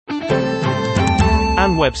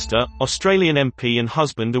Anne Webster, Australian MP and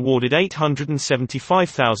husband awarded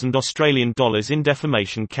 $875,000 in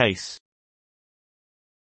defamation case.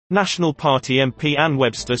 National Party MP Anne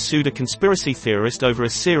Webster sued a conspiracy theorist over a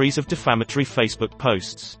series of defamatory Facebook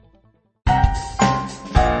posts.